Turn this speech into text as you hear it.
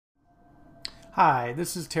Hi,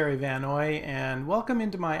 this is Terry VanNoy, and welcome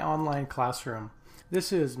into my online classroom.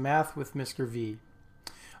 This is Math with Mr. V.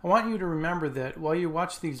 I want you to remember that while you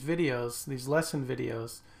watch these videos, these lesson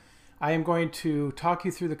videos, I am going to talk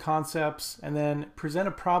you through the concepts and then present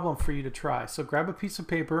a problem for you to try. So grab a piece of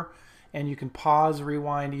paper and you can pause,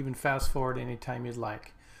 rewind, even fast forward anytime you'd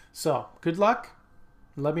like. So good luck.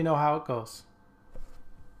 Let me know how it goes.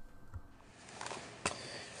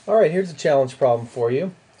 All right, here's a challenge problem for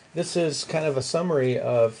you. This is kind of a summary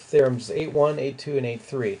of theorems 8.1, 8.2, and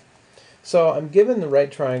 8.3. So I'm given the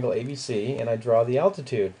right triangle ABC and I draw the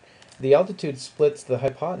altitude. The altitude splits the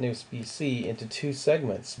hypotenuse BC into two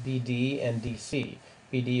segments, BD and DC.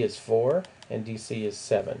 BD is 4 and DC is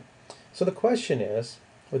 7. So the question is,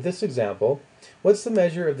 with this example, what's the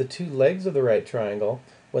measure of the two legs of the right triangle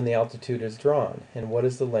when the altitude is drawn? And what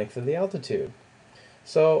is the length of the altitude?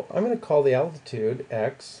 So I'm going to call the altitude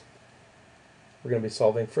x. We're going to be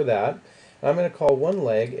solving for that. And I'm going to call one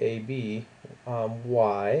leg AB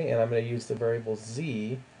y, and I'm going to use the variable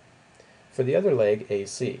z for the other leg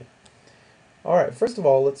AC. All right, first of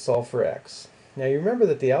all, let's solve for x. Now you remember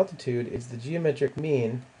that the altitude is the geometric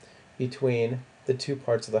mean between the two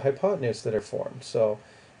parts of the hypotenuse that are formed. So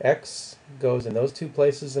x goes in those two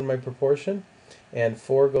places in my proportion, and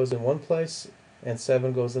 4 goes in one place, and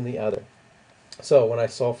 7 goes in the other. So when I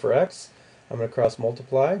solve for x, I'm going to cross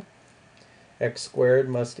multiply. X squared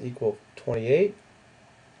must equal 28.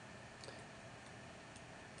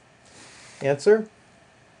 Answer: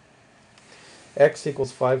 x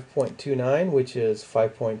equals 5.29, which is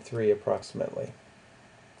 5.3 approximately.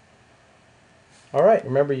 All right,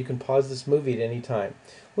 remember you can pause this movie at any time.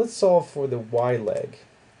 Let's solve for the y leg.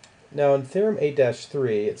 Now in theorem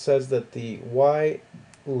 8-3, it says that the y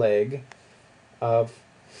leg of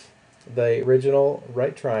the original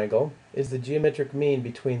right triangle is the geometric mean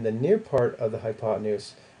between the near part of the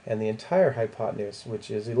hypotenuse and the entire hypotenuse, which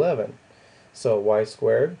is 11. So y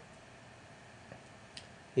squared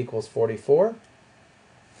equals 44.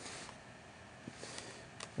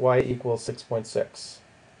 Y equals 6.6.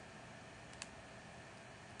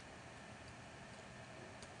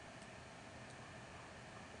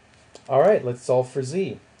 All right, let's solve for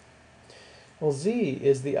z. Well, z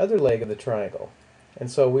is the other leg of the triangle. And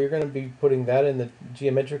so we're going to be putting that in the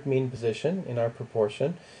geometric mean position in our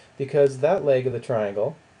proportion, because that leg of the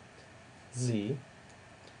triangle, z,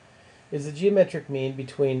 is the geometric mean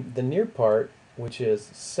between the near part, which is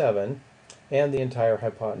 7, and the entire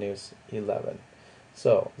hypotenuse, 11.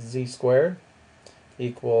 So z squared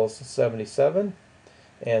equals 77,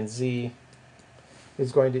 and z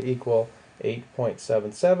is going to equal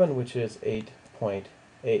 8.77, which is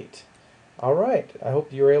 8.8. All right, I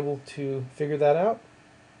hope you're able to figure that out.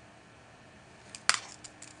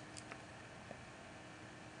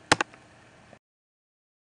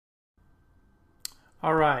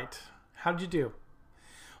 All right, how'd you do?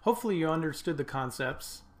 Hopefully you understood the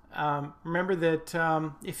concepts. Remember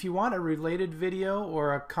that if you want a related video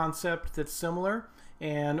or a concept that's similar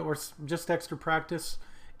or just extra practice,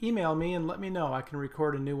 email me and let me know. I can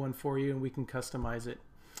record a new one for you and we can customize it.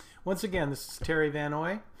 Once again, this is Terry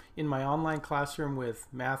VanNoy in my online classroom with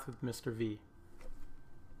Math with Mr. V.